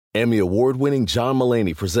Emmy award-winning John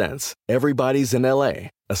Mulaney presents Everybody's in L.A.,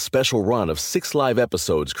 a special run of 6 live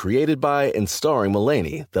episodes created by and starring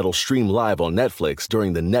Mulaney that'll stream live on Netflix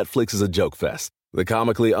during the Netflix is a Joke Fest. The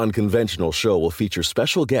comically unconventional show will feature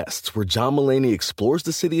special guests where John Mulaney explores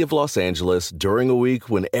the city of Los Angeles during a week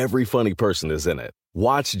when every funny person is in it.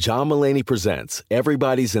 Watch John Mulaney Presents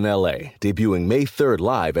Everybody's in L.A., debuting May 3rd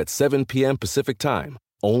live at 7 p.m. Pacific Time,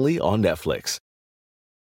 only on Netflix.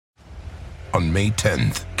 On May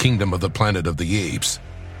 10th, Kingdom of the Planet of the Apes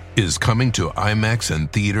is coming to IMAX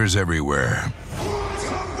and theaters everywhere. What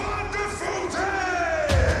a wonderful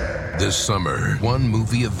day! This summer, one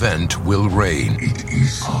movie event will reign. It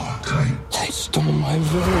is our time. They stole my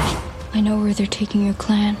village. I know where they're taking your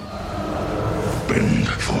clan. Bend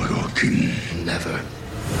for your king. Never.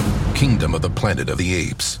 Kingdom of the Planet of the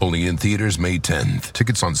Apes. Only in theaters May 10th.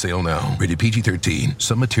 Tickets on sale now. Rated PG-13.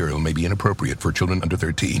 Some material may be inappropriate for children under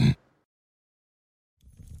 13.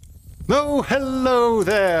 Oh, hello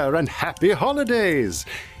there, and happy holidays!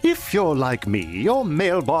 If you're like me, your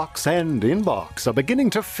mailbox and inbox are beginning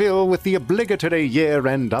to fill with the obligatory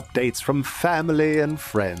year-end updates from family and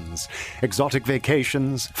friends. Exotic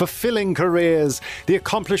vacations, fulfilling careers, the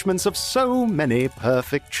accomplishments of so many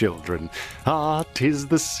perfect children. Ah, 'tis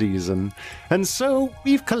the season. And so,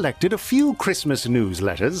 we've collected a few Christmas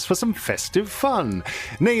newsletters for some festive fun.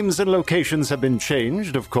 Names and locations have been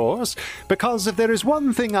changed, of course, because if there is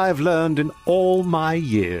one thing I've learned in all my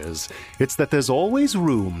years, it's that there's always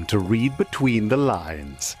room to read between the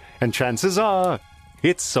lines. And chances are,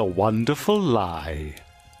 it's a wonderful lie.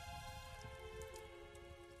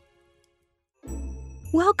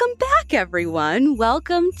 Welcome back, everyone.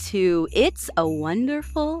 Welcome to It's a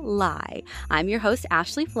Wonderful Lie. I'm your host,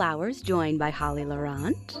 Ashley Flowers, joined by Holly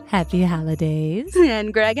Laurent. Happy holidays.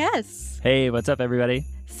 And Greg S. Hey, what's up, everybody?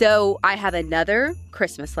 So I have another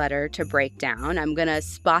Christmas letter to break down. I'm going to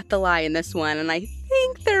spot the lie in this one, and I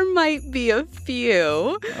think there might be a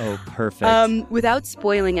few. Oh, perfect. Without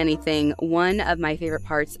spoiling anything, one of my favorite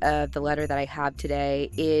parts of the letter that I have today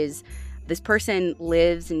is this person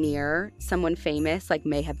lives near someone famous, like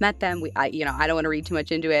may have met them. I don't want to read too much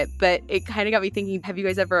into it, but it kind of got me thinking, have you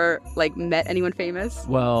guys ever met anyone famous?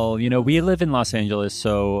 Well, we live in Los Angeles,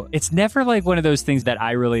 so it's never like one of those things that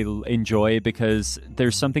I really enjoy because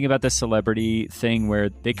there's something about the celebrity thing where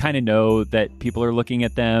they kind of know that people are looking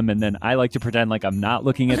at them, and then I like to pretend like I'm not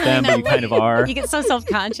looking at them, but you kind of are. You get so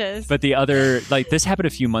self-conscious. But the other, this happened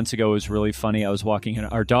a few months ago. It was really funny. I was walking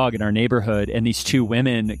our dog in our neighborhood, and these two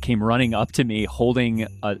women came running up to me holding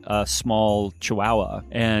a small chihuahua,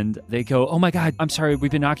 and they go, "Oh my God, I'm sorry,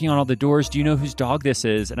 we've been knocking on all the doors. Do you know whose dog this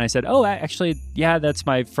is?" And I said, "Oh, actually, yeah, that's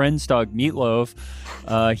my friend's dog, Meatloaf.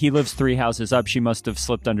 He lives 3 houses up. She must have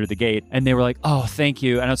slipped under the gate." And they were like, "Oh, thank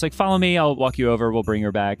you." And I was like, "Follow me. I'll walk you over. We'll bring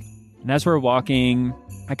her back." And as we're walking,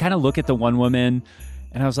 I kind of look at the one woman,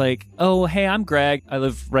 and I was like, "Oh, hey, I'm Greg. I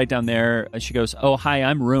live right down there." And she goes, "Oh, hi,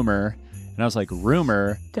 I'm Rumor." And I was like,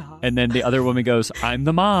 "Rumor?" Duh. And then the other woman goes, "I'm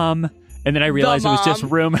the mom." And then I realized it was just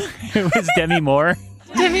it was Demi Moore.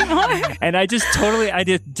 Demi Moore. And I just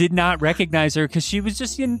did not recognize her because she was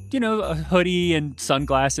just in, a hoodie and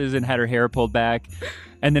sunglasses and had her hair pulled back.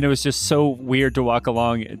 And then it was just so weird to walk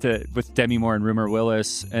along with Demi Moore and Rumor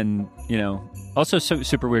Willis. And, also so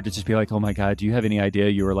super weird to just be like, "Oh my God, do you have any idea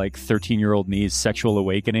you were like 13-year-old me's sexual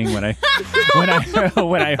awakening when I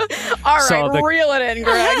All saw right, reel it in,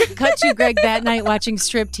 Greg." Cut to Greg that night watching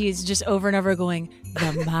striptease just over and over going,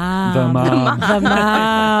 "The mom. The mom.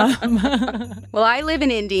 The mom." Well, I live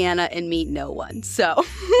in Indiana and meet no one, so.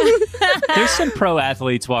 There's some pro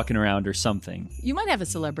athletes walking around or something. You might have a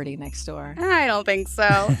celebrity next door. I don't think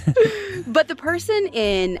so. But the person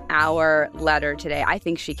in our letter today, I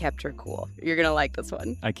think she kept her cool. You're going to like this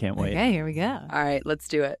one. I can't wait. Okay, here we go. All right, let's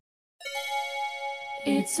do it.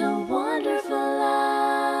 It's a wonderful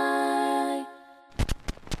lie.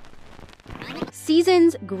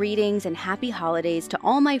 Seasons, greetings, and happy holidays to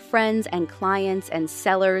all my friends and clients and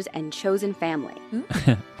sellers and chosen family.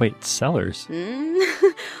 Wait, sellers?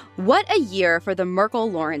 What a year for the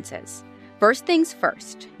Merkel Lawrences. First things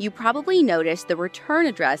first, you probably noticed the return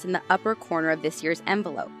address in the upper corner of this year's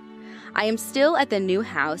envelope. I am still at the new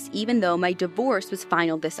house even though my divorce was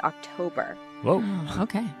final this October. Whoa. Oh,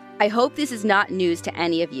 okay. I hope this is not news to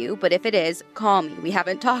any of you, but if it is, call me. We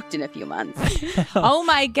haven't talked in a few months. Oh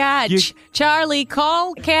my God. Charlie,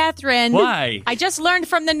 call Catherine. Why? I just learned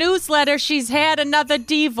from the newsletter she's had another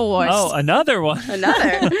divorce. Oh, another one.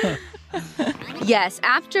 Another. Yes,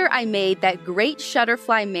 after I made that great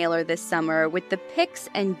Shutterfly mailer this summer with the pics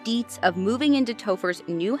and deets of moving into Topher's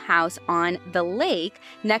new house on the lake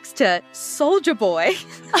next to Soulja Boy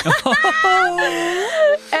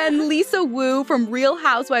and Lisa Wu from Real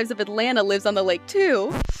Housewives of Atlanta lives on the lake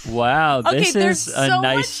too. Wow, this Okay, there's is a so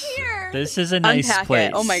nice. much here. This is a nice Unpack place.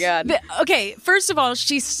 it. Oh my God. Okay, first of all,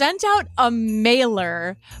 she sent out a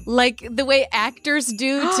mailer like the way actors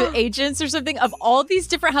do to agents or something of all these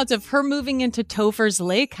different houses of her moving into Topher's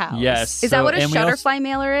lake house. Yes. Is that what a and we also- Shutterfly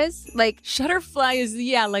mailer is? Like Shutterfly is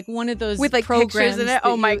like one of those with like programs pictures in it?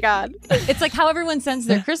 Oh my God. It's like how everyone sends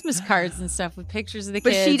their Christmas cards and stuff with pictures of the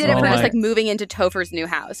But kids. she did it Oh for my- just like moving into Topher's new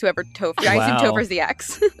house. Whoever Topher. I Wow. assume Topher's the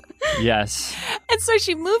ex. Yes. And so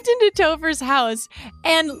she moved into Topher's house,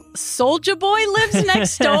 and Soulja Boy lives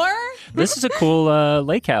next door. This is a cool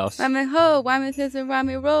lake house. I'm a hoe. Why am I this and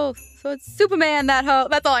Rami Rose? So it's Superman, that hoe.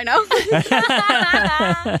 That's all I know.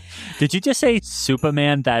 Did you just say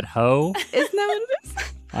Superman that hoe? Isn't that what it is?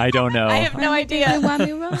 I don't know. I have no idea.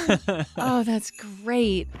 Wami Rose. Oh, that's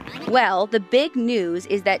great. Well, the big news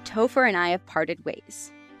is that Topher and I have parted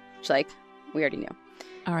ways. Which, like, we already knew.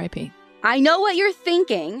 R.I.P. I know what you're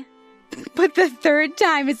thinking, but the third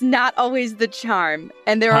time is not always the charm.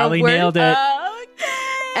 And there Holly are nailed it.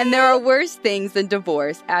 And there are worse things than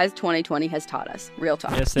divorce, as 2020 has taught us. Real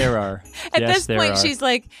talk. Yes, there are. At yes, this there point, are. she's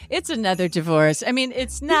like, it's another divorce. I mean,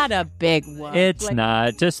 it's not a big one. It's Like,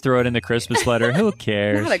 not. Just throw it in the Christmas letter. Who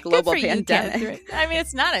cares? Not a good global for you, pandemic. Catherine. I mean,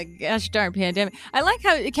 it's not a gosh darn pandemic. I like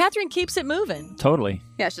how Catherine keeps it moving. Totally.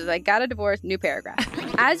 Yeah, she's like, got a divorce, new paragraph.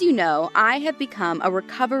 As you know, I have become a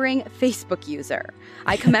recovering Facebook user.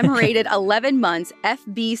 I commemorated 11 months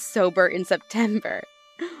FB sober in September.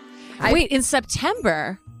 Wait, in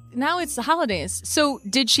September? Now it's the holidays. So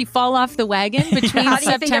did she fall off the wagon between How do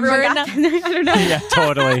you think September everyone and got there? I don't know. Yeah,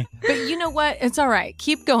 totally. But you know what? It's all right.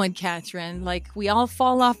 Keep going, Catherine. Like, we all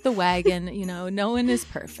fall off the wagon. You know, no one is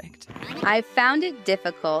perfect. I've found it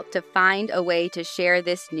difficult to find a way to share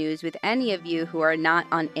this news with any of you who are not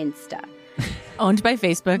on Insta. Owned by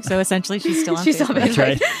Facebook, so essentially she's still on She's Facebook. on That's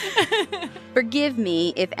right. Forgive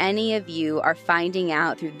me if any of you are finding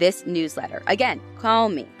out through this newsletter. Again, call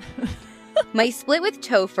me. My split with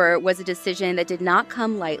Topher was a decision that did not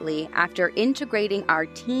come lightly after integrating our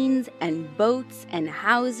teens and boats and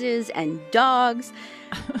houses and dogs.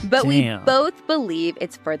 But we Damn. both believe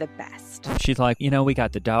it's for the best. She's like, we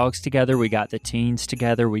got the dogs together, we got the teens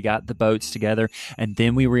together, we got the boats together, and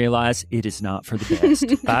then we realize it is not for the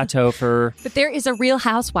best. Bye, Topher. But there is a real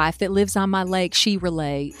housewife that lives on my lake. She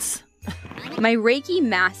relates. My Reiki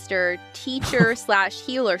master, teacher /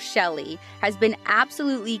 healer, Shelly, has been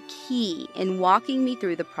absolutely key in walking me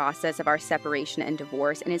through the process of our separation and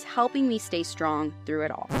divorce and is helping me stay strong through it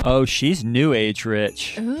all. Oh, she's new age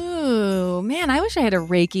rich. Ooh, man, I wish I had a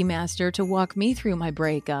Reiki master to walk me through my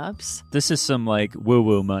breakups. This is some like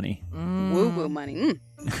woo-woo money. Woo-woo money.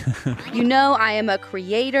 You know, I am a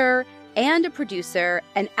creator and a producer,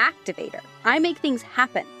 an activator. I make things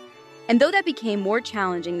happen. And though that became more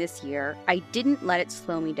challenging this year, I didn't let it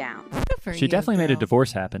slow me down. Good for She you, definitely made a girl.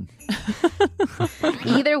 divorce happen.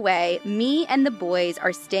 Either way, me and the boys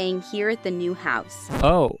are staying here at the new house.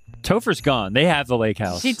 Oh, Topher's gone. They have the lake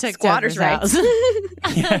house. She took Squatters' Topher's rights.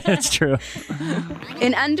 house. Yeah, that's true.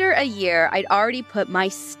 In under a year, I'd already put my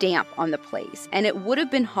stamp on the place, and it would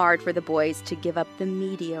have been hard for the boys to give up the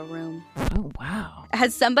media room. Oh, wow.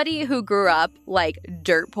 As somebody who grew up like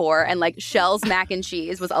dirt poor and like Shell's mac and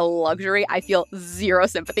cheese was a luxury, I feel zero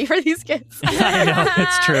sympathy for these kids. I know,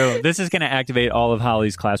 it's true. This is going to activate all of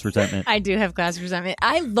Holly's class resentment. I do have class resentment.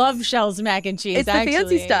 I love Shell's mac and cheese. It's the fancy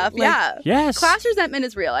actually. stuff, Like, yeah. Yes. Class resentment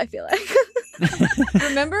is real, I feel like.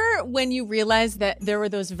 Remember when you realized that there were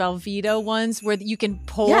those Velveeta ones where you can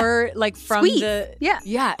pour like from Squeeze. the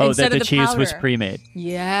Yeah. Oh, instead that the of cheese was powder. pre-made.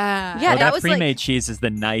 Yeah. Yeah, Oh, that that was pre-made like, cheese is the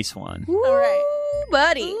nice one. all right,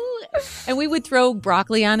 buddy. And we would throw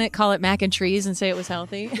broccoli on it, call it mac and trees, and say it was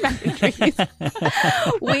healthy. I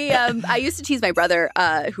used to tease my brother,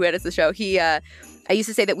 who had us the show. I used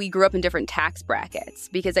to say that we grew up in different tax brackets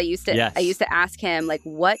because I used to ask him like,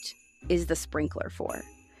 what is the sprinkler for?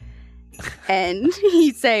 And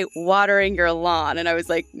he'd say, watering your lawn. And I was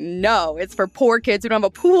like, no, it's for poor kids who don't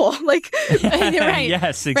have a pool. Like, Right.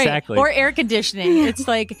 Yes, Right. exactly. Or air conditioning. It's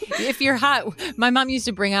like if you're hot. My mom used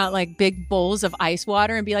to bring out like big bowls of ice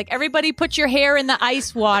water and be like, everybody put your hair in the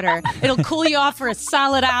ice water. It'll cool you off for a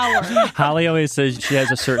solid hour. Holly always says she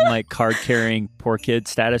has a certain like card-carrying poor kid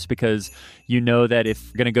status because you know that if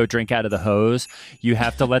you're going to go drink out of the hose, you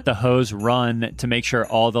have to let the hose run to make sure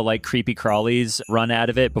all the like creepy crawlies run out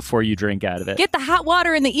of it before you drink out of it. Get the hot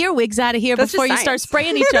water and the earwigs out of here That's before you just start science.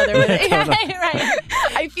 spraying each other with it. Totally. Right.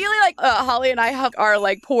 I feel like Holly and I have our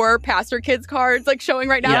like poor pastor kids cards like showing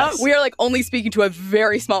right now. Yes. We are like only speaking to a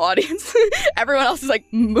very small audience. Everyone else is like,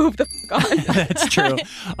 move the on. That's true.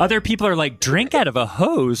 Other people are like, drink out of a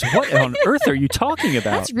hose. What on earth are you talking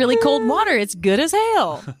about? That's really cold water. It's good as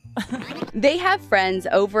hell. They have friends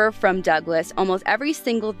over from Douglas almost every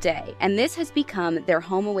single day, and this has become their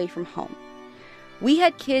home away from home. We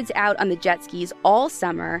had kids out on the jet skis all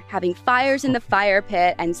summer, having fires in the fire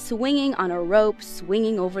pit and swinging on a rope,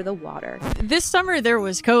 swinging over the water. This summer there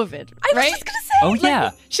was COVID, I was right? just gonna say. Oh,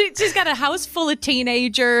 yeah. She's got a house full of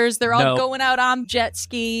teenagers. They're all No. going out on jet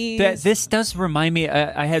skis. This does remind me,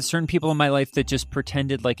 I had certain people in my life that just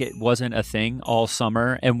pretended like it wasn't a thing all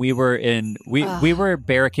summer. And we were we were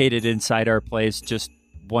barricaded inside our place just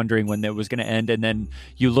wondering when that was going to end. And then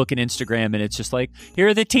you look at Instagram and it's just like, here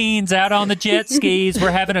are the teens out on the jet skis. We're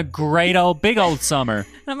having a great big old summer. And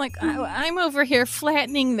I'm like, I'm over here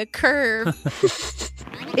flattening the curve.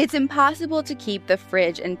 It's impossible to keep the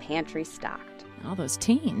fridge and pantry stocked. All those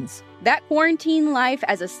teens. That quarantine life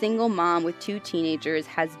as a single mom with 2 teenagers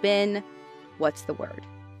has been, what's the word?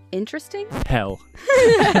 Interesting? Hell.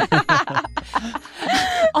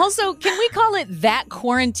 Also, can we call it that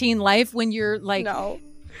quarantine life when you're like, No.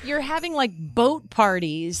 you're having like boat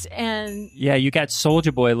parties and Yeah, you got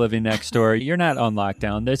Soulja Boy living next door. You're not on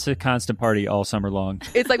lockdown. It's a constant party all summer long.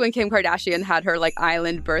 It's like when Kim Kardashian had her like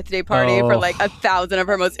island birthday party for like 1,000 of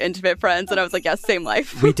her most intimate friends. And I was like, yes, same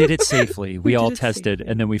life. We did it safely. We all tested,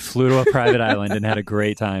 and then we flew to a private island and had a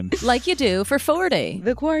great time. like you do for 40.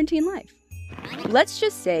 The quarantine life. Let's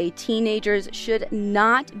just say teenagers should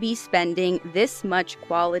not be spending this much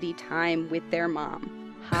quality time with their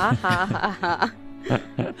mom. Ha ha ha ha.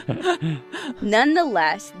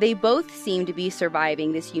 Nonetheless, they both seem to be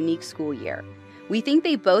surviving this unique school year. We think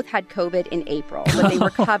they both had COVID in April, but they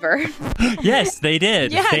recovered. Yes, they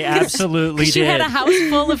did. Yeah, They 'cause absolutely You did. had a house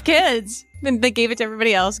full of kids. Then they gave it to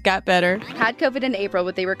everybody else, got better. Had COVID in April,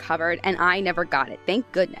 but they recovered, and I never got it.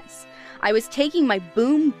 Thank goodness. I was taking my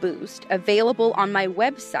Boom Boost available on my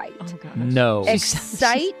website. Oh, gosh. No.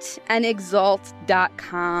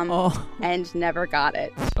 Exciteandexalt.com Oh. and never got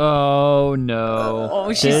it. Oh, no.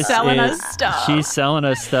 Oh, she's selling us stuff. She's selling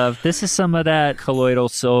us stuff. This is some of that colloidal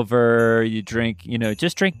silver. You drink,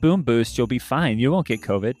 just drink Boom Boost. You'll be fine. You won't get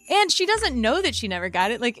COVID. And she doesn't know that she never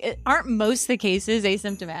got it. Like, aren't most of the cases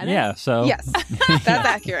asymptomatic? Yeah, so. Yes, that's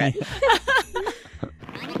accurate.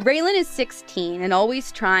 Raylan is 16 and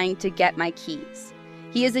always trying to get my keys.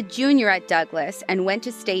 He is a junior at Douglas and went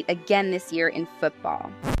to state again this year in football.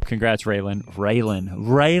 Congrats, Raylan. Raylan.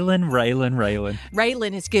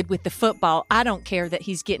 Raylan is good with the football. I don't care that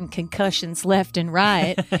he's getting concussions left and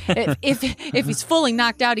right. if he's fully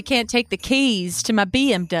knocked out, he can't take the keys to my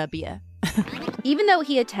BMW. Even though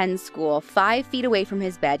he attends school 5 feet away from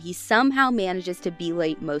his bed, he somehow manages to be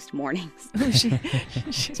late most mornings.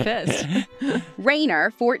 She's pissed.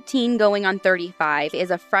 Rainer, 14 going on 35,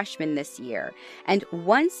 is a freshman this year, and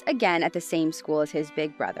once again at the same school as his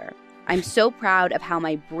big brother. I'm so proud of how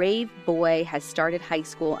my brave boy has started high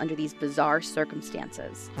school under these bizarre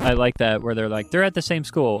circumstances. I like that where they're at the same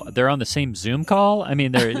school. They're on the same Zoom call. I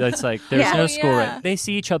mean, it's like there's Yeah. no Oh, school. yeah. Right? They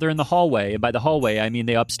see each other in the hallway. And by the hallway, I mean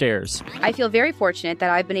the upstairs. I feel very fortunate that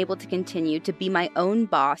I've been able to continue to be my own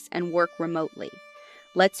boss and work remotely.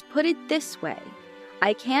 Let's put it this way.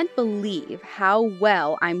 I can't believe how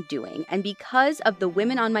well I'm doing, and because of the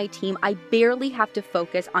women on my team, I barely have to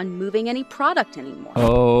focus on moving any product anymore.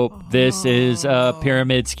 Oh, this is a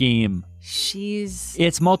pyramid scheme.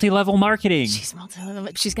 It's multi-level marketing.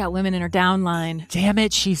 She's got women in her downline. Damn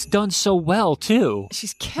it, she's done so well, too.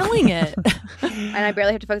 She's killing it. And I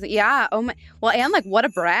barely have to focus. Yeah, oh my. Well, and like, what a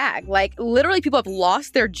brag. Like, literally, people have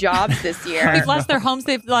lost their jobs this year. They've lost their homes.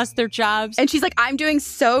 They've lost their jobs. And she's like, I'm doing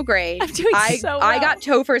so great. I'm doing so well. I got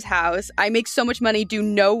Topher's house. I make so much money, do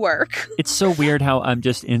no work. It's so weird how I'm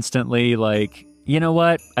just instantly like, you know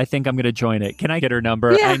what? I think I'm going to join it. Can I get her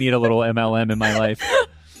number? Yeah. I need a little MLM in my life.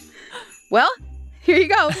 Well, here you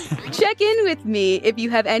go. Check in with me if you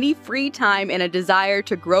have any free time and a desire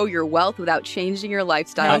to grow your wealth without changing your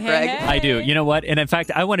lifestyle, Hey, Greg. hey, hey. I do. You know what? And in fact,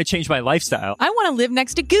 I want to change my lifestyle. I want to live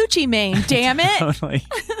next to Gucci Mane, damn it. Totally.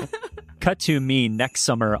 Cut to me next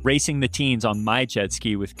summer racing the teens on my jet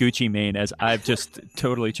ski with Gucci Mane as I've just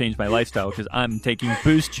totally changed my lifestyle because I'm taking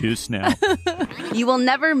Boost Juice now. You will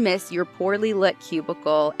never miss your poorly lit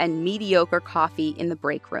cubicle and mediocre coffee in the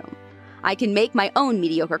break room. I can make my own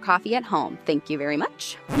mediocre coffee at home. Thank you very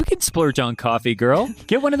much. You can splurge on coffee, girl.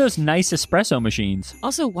 Get one of those nice espresso machines.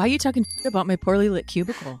 Also, why are you talking about my poorly lit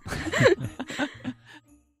cubicle?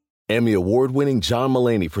 Emmy award-winning John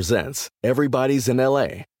Mulaney presents Everybody's in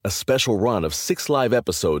L.A., a special run of 6 live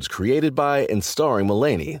episodes created by and starring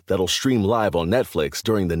Mulaney that'll stream live on Netflix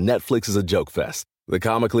during the Netflix is a Joke Fest. The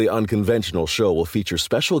comically unconventional show will feature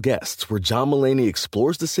special guests where John Mulaney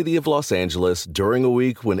explores the city of Los Angeles during a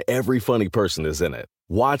week when every funny person is in it.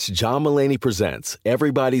 Watch John Mulaney Presents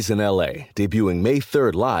Everybody's in L.A., debuting May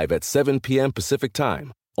 3rd live at 7 p.m. Pacific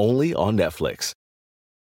Time, only on Netflix.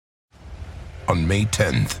 On May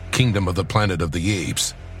 10th, Kingdom of the Planet of the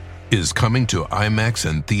Apes is coming to IMAX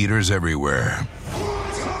and theaters everywhere.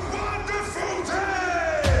 What a wonderful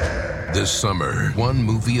day! This summer, one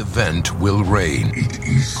movie event will reign. It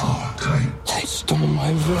is our time. They stole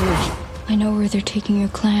my village. I know where they're taking your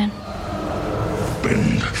clan.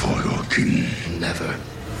 Bend for your king. Never.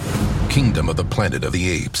 Kingdom of the Planet of the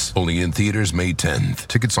Apes. Only in theaters May 10th.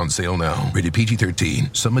 Tickets on sale now. Rated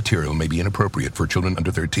PG-13. Some material may be inappropriate for children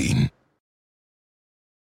under 13.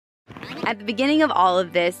 At the beginning of all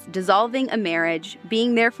of this, dissolving a marriage,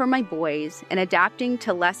 being there for my boys, and adapting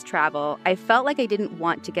to less travel, I felt like I didn't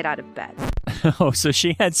want to get out of bed. Oh, so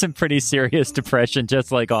she had some pretty serious depression,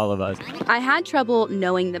 just like all of us. I had trouble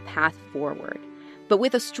knowing the path forward. But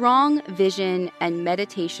with a strong vision and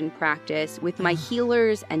meditation practice, with my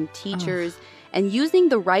healers and teachers, and using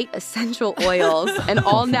the right essential oils and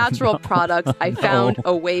all-natural products, I found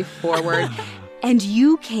a way forward. And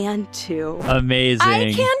you can too. Amazing.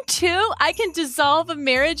 I can too. I can dissolve a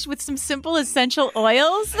marriage with some simple essential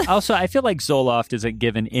oils. Also, I feel like Zoloft isn't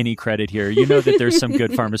given any credit here. You know that there's some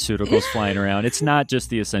good pharmaceuticals flying around. It's not just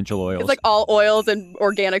the essential oils. It's like all oils and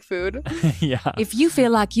organic food. Yeah. If you feel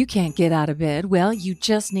like you can't get out of bed, well, you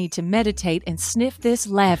just need to meditate and sniff this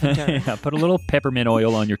lavender. Yeah, put a little peppermint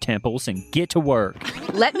oil on your temples and get to work.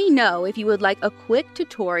 Let me know if you would like a quick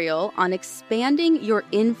tutorial on expanding your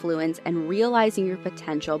influence and realizing your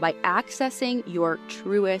potential by accessing your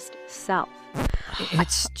truest self.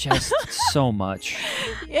 It's just so much.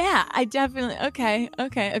 Yeah, I definitely. Okay.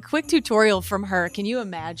 A quick tutorial from her. Can you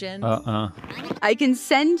imagine? I can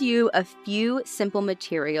send you a few simple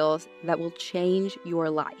materials that will change your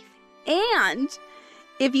life. And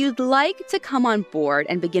if you'd like to come on board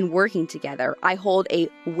and begin working together, I hold a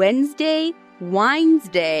Wednesday Wines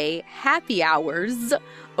Day happy hours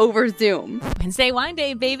over Zoom. Wednesday Wine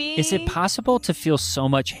Day, baby. Is it possible to feel so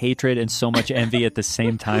much hatred and so much envy at the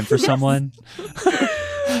same time for someone?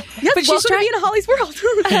 Yes, but she's trying to be in Holly's world.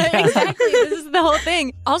 Exactly. This is the whole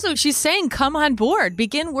thing. Also, she's saying, come on board.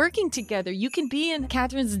 Begin working together. You can be in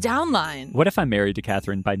Catherine's downline. What if I'm married to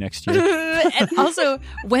Catherine by next year? And also,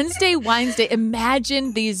 Wednesday, Wednesday.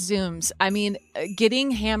 Imagine these Zooms. I mean,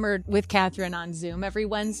 getting hammered with Catherine on Zoom every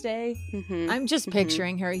Wednesday. Mm-hmm. I'm just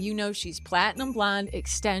picturing her. You know, she's platinum blonde,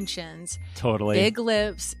 extensions. Totally. Big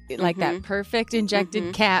lips, like that perfect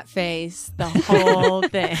injected cat face, the whole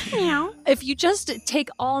thing. If you just take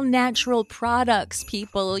all natural products,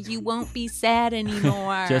 people, you won't be sad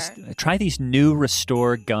anymore. Just try these new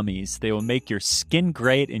Restore gummies. They will make your skin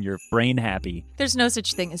great and your brain happy. There's no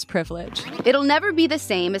such thing as privilege. It'll never be the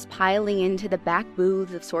same as piling into the back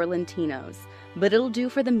booths of Sorrentino's, but it'll do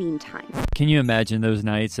for the meantime. Can you imagine those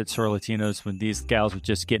nights at Sorrentino's when these gals were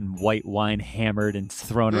just getting white wine hammered and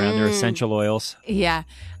throwing around their essential oils? Yeah,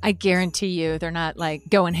 I guarantee you they're not like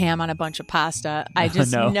going ham on a bunch of pasta. I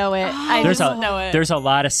just No. know it. I just know it. There's a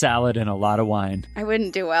lot of salad and a lot of wine. I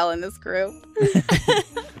wouldn't do well in this group.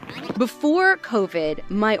 Before COVID,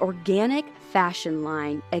 my organic fashion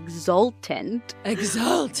line, Exultant,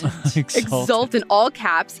 all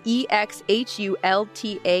caps,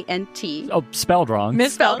 EXHULTANT. Oh, spelled wrong.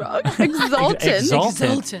 Misspelled wrong.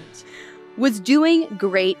 Exultant. Was doing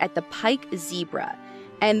great at the Pike Zebra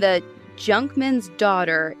and the Junkman's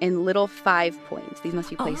Daughter in Little 5 Points. These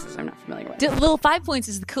must be places I'm not familiar with. Little 5 Points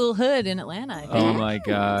is the cool hood in Atlanta, I think. Oh my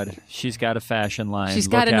God. She's got a fashion line. She's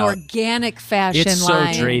got an organic fashion line.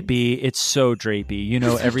 It's so drapey. It's so drapey. You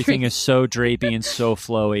know, everything is so drapey and so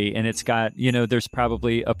flowy. And it's got, you know, there's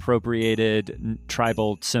probably appropriated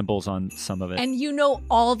tribal symbols on some of it. And you know,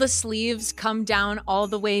 all the sleeves come down all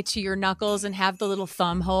the way to your knuckles and have the little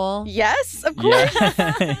thumb hole. Yes, of course.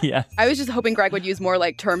 Yeah. Yeah. I was just hoping Greg would use more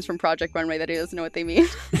like terms from Project Runway that he doesn't know what they mean.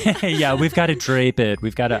 Yeah, we've got to drape it.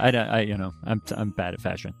 We've got to, I'm bad at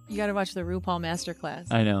fashion. You got to watch the RuPaul Masterclass.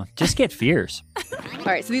 I know. Just get fierce. All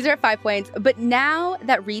right, so these are 5 points. But now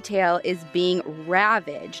that retail is being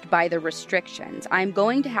ravaged by the restrictions, I'm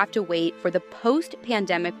going to have to wait for the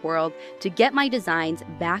post-pandemic world to get my designs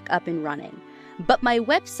back up and running. But my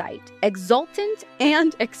website, Exultant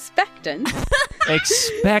and Expectant,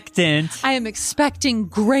 I am expecting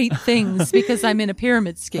great things because I'm in a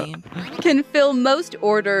pyramid scheme. can fill most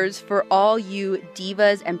orders for all you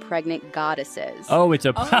divas and pregnant goddesses. Oh, it's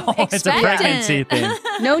a pregnancy thing.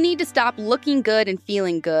 No need to stop looking good and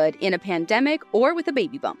feeling good in a pandemic or with a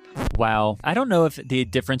baby bump. Wow. I don't know if the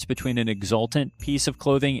difference between an exultant piece of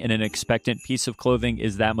clothing and an expectant piece of clothing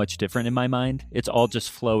is that much different in my mind. It's all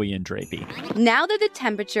just flowy and drapey. Now that the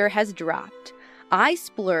temperature has dropped, I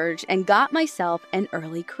splurged and got myself an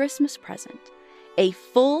early Christmas present. A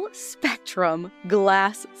full spectrum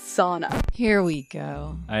glass sauna. Here we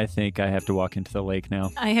go. I think I have to walk into the lake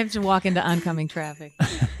now. I have to walk into oncoming traffic.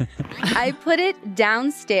 I put it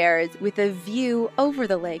downstairs with a view over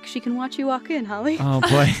the lake. She can watch you walk in, Holly. Oh,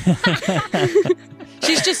 boy.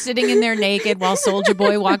 She's just sitting in there naked while Soldier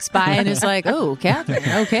Boy walks by and is like, oh, Catherine,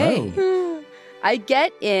 okay. Oh. I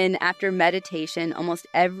get in after meditation almost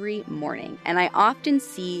every morning, and I often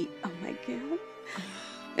see,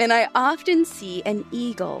 an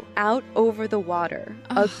eagle out over the water,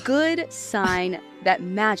 a good sign that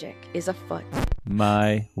magic is afoot.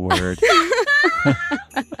 My word.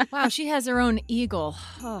 Wow, she has her own eagle.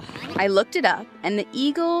 Oh. I looked it up, and the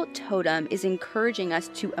eagle totem is encouraging us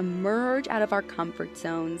to emerge out of our comfort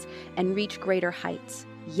zones and reach greater heights.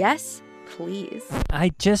 Yes, please.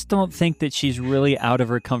 I just don't think that she's really out of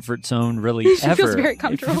her comfort zone really She ever. feels very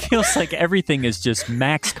comfortable. It feels like everything is just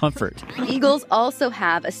max comfort. Eagles also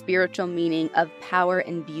have a spiritual meaning of power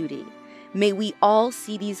and beauty. May we all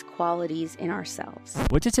see these qualities in ourselves.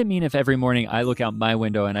 What does it mean if every morning I look out my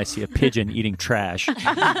window and I see a pigeon eating trash?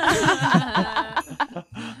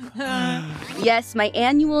 Yes, my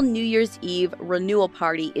annual New Year's Eve renewal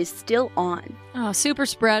party is still on. Oh, super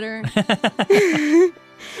spreader.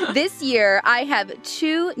 This year, I have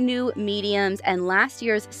 2 new mediums and last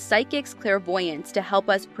year's psychic's clairvoyance to help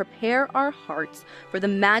us prepare our hearts for the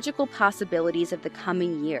magical possibilities of the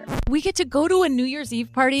coming year. We get to go to a New Year's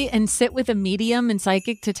Eve party and sit with a medium and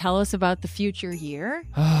psychic to tell us about the future year?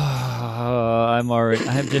 I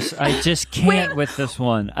just can't with this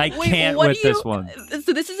one. I can't with this one.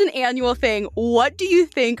 So this is an annual thing. What do you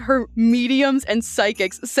think her mediums and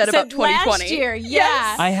psychics said about 2020? Last year,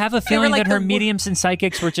 yeah. I have a feeling like that her the- mediums and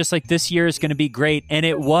psychics were just like, this year is going to be great. And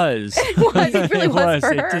it was. It really was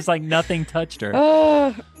for her. It's just like nothing touched her.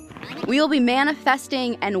 Oh. We will be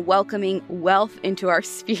manifesting and welcoming wealth into our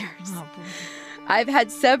spheres. Oh, boy. I've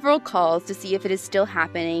had several calls to see if it is still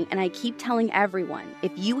happening, and I keep telling everyone,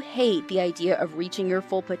 if you hate the idea of reaching your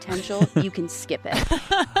full potential, you can skip it.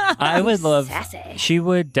 I would love, Sassy. she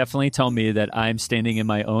would definitely tell me that I'm standing in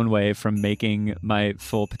my own way from making my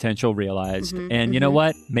full potential realized. And you know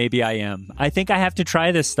what? Maybe I am. I think I have to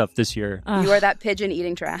try this stuff this year. You are that pigeon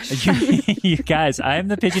eating trash. You guys, I am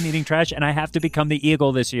the pigeon eating trash, and I have to become the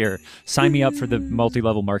eagle this year. Sign me up for the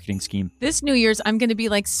multi-level marketing scheme. This New Year's, I'm going to be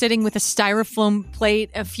like sitting with a styrofoam plate,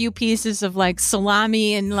 a few pieces of like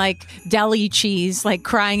salami and like deli cheese, like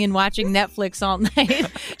crying and watching Netflix all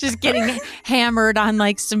night, just getting hammered on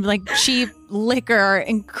like some like cheap liquor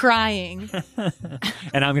and crying.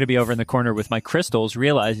 And I'm going to be over in the corner with my crystals,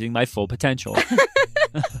 realizing my full potential.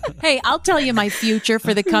 Hey, I'll tell you my future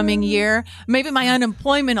for the coming year. Maybe my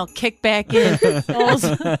unemployment will kick back in.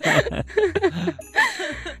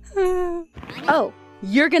 Oh,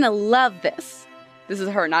 you're going to love this. This is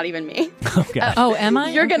her, not even me. Okay. Oh, am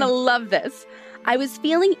I? You're going to love this. I was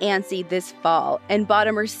feeling antsy this fall and bought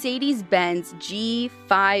a Mercedes-Benz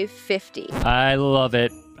G550. I love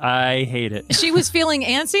it. I hate it. She was feeling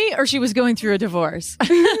antsy or she was going through a divorce?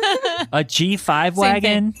 A G5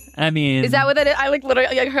 wagon? I mean... Is that what that is? I like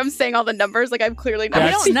literally, like, I'm saying all the numbers like I'm clearly not. I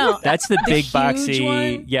don't know. That's the big huge boxy,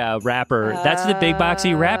 one? rapper. That's the big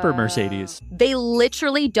boxy rapper Mercedes. They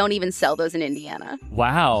literally don't even sell those in Indiana.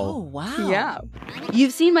 Wow. Oh, wow. Yeah.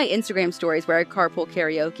 You've seen my Instagram stories where I carpool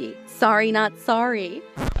karaoke. Sorry, not sorry.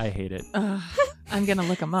 I hate it. I'm going to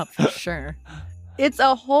look them up for sure. It's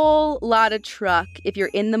a whole lot of truck if you're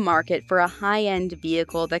in the market for a high-end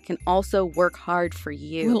vehicle that can also work hard for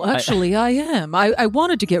you. Well, actually, I am. I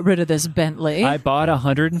wanted to get rid of this Bentley. I bought a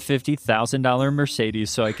 $150,000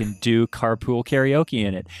 Mercedes so I can do carpool karaoke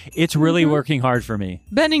in it. It's really working hard for me.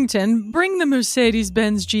 Bennington, bring the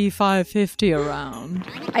Mercedes-Benz G550 around.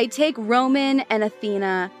 I take Roman and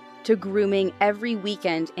Athena to grooming every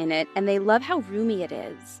weekend in it, and they love how roomy it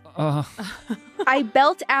is. I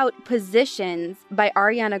belt out Positions by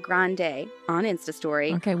Ariana Grande on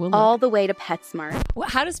Instastory. Okay, we'll all the way to PetSmart.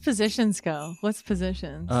 How does Positions go? What's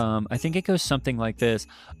Positions? I think it goes something like this.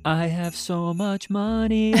 I have so much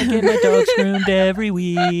money, I get my dogs groomed every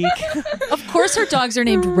week. Of course her dogs are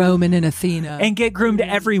named Roman and Athena. And get groomed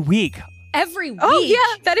every week. every week. Oh,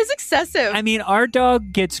 yeah, that is excessive. I mean, our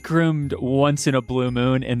dog gets groomed once in a blue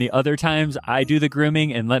moon, and the other times I do the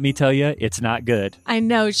grooming, and let me tell you, it's not good. I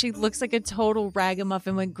know. She looks like a total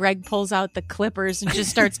ragamuffin when Greg pulls out the clippers and just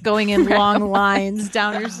starts going in long lines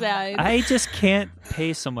down her side. I just can't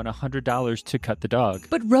pay someone $100 to cut the dog.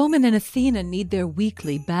 But Roman and Athena need their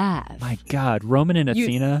weekly bath. My God, Roman and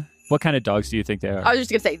Athena? What kind of dogs do you think they are? I was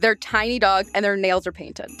just going to say, they're tiny dogs and their nails are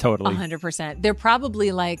painted. Totally. 100%. They're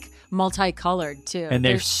probably like multicolored too. And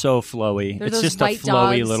they're so flowy. They're It's those just a white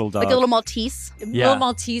flowy dogs, little dog. Like a little Maltese. Yeah. Little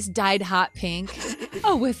Maltese dyed hot pink.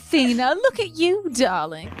 Oh, Athena, look at you,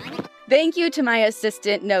 darling. Thank you to my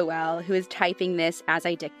assistant, Noelle, who is typing this as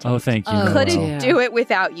I dictate. Oh, thank you, Noelle. Couldn't do it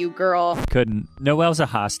without you, girl. Couldn't. Noelle's a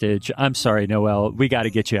hostage. I'm sorry, Noelle. We got to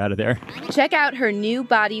get you out of there. Check out her new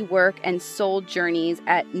body work and soul journeys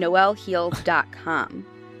at noelleheals.com.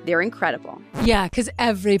 They're incredible. Yeah, because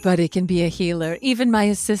everybody can be a healer, even my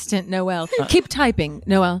assistant, Noelle. Keep typing,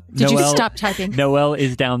 Noelle. Did you stop typing? Noelle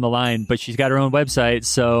is down the line, but she's got her own website,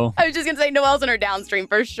 so... I was just going to say Noelle's in her downstream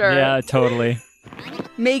for sure. Yeah, totally.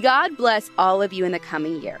 May God bless all of you in the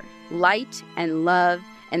coming year. Light and love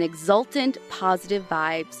and exultant positive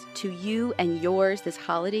vibes to you and yours this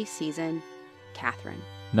holiday season, Catherine.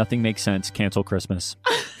 Nothing makes sense. Cancel Christmas.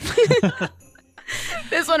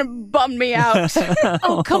 This one bummed me out.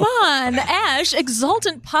 Oh, come on, Ash.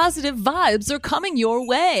 Exultant positive vibes are coming your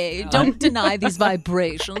way. Don't deny these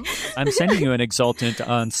vibrations. I'm sending you an exultant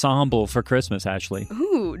ensemble for Christmas, Ashley.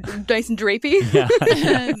 Ooh, nice and drapey.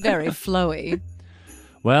 Yeah. Very flowy.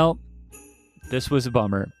 Well, this was a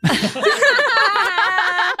bummer.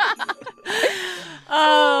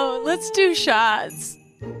 Oh, let's do shots.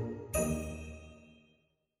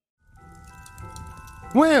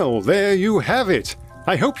 Well, there you have it.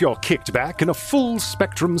 I hope you're kicked back in a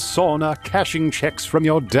full-spectrum sauna cashing checks from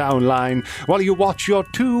your downline while you watch your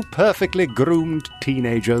two perfectly groomed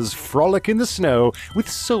teenagers frolic in the snow with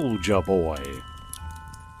Soulja Boy.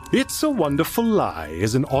 It's a Wonderful Lie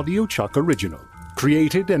is an Audio Chuck original,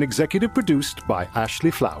 created and executive produced by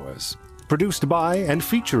Ashley Flowers, produced by and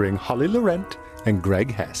featuring Holly Laurent and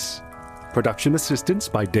Greg Hess. Production assistance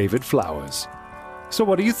by David Flowers. So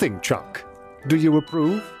what do you think, Chuck? Do you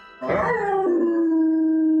approve?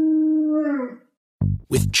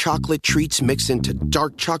 With chocolate treats mixed into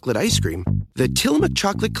dark chocolate ice cream, the Tillamook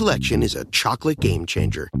Chocolate Collection is a chocolate game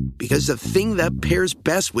changer. Because the thing that pairs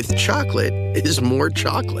best with chocolate is more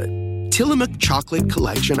chocolate. Tillamook Chocolate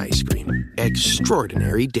Collection Ice Cream.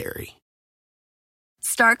 Extraordinary dairy.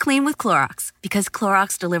 Start clean with Clorox, because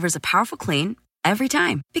Clorox delivers a powerful clean every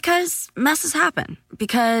time. Because messes happen.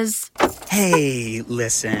 Because... Hey,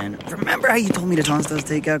 listen. Remember how you told me to toss those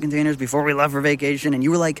takeout containers before we left for vacation? And you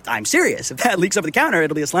were like, I'm serious. If that leaks over the counter,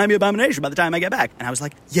 it'll be a slimy abomination by the time I get back. And I was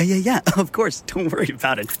like, yeah, of course. Don't worry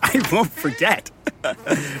about it. I won't forget.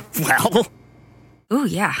 Well... Ooh,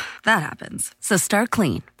 yeah, that happens. So start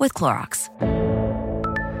clean with Clorox.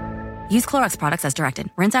 Use Clorox products as directed.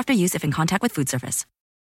 Rinse after use if in contact with food surface.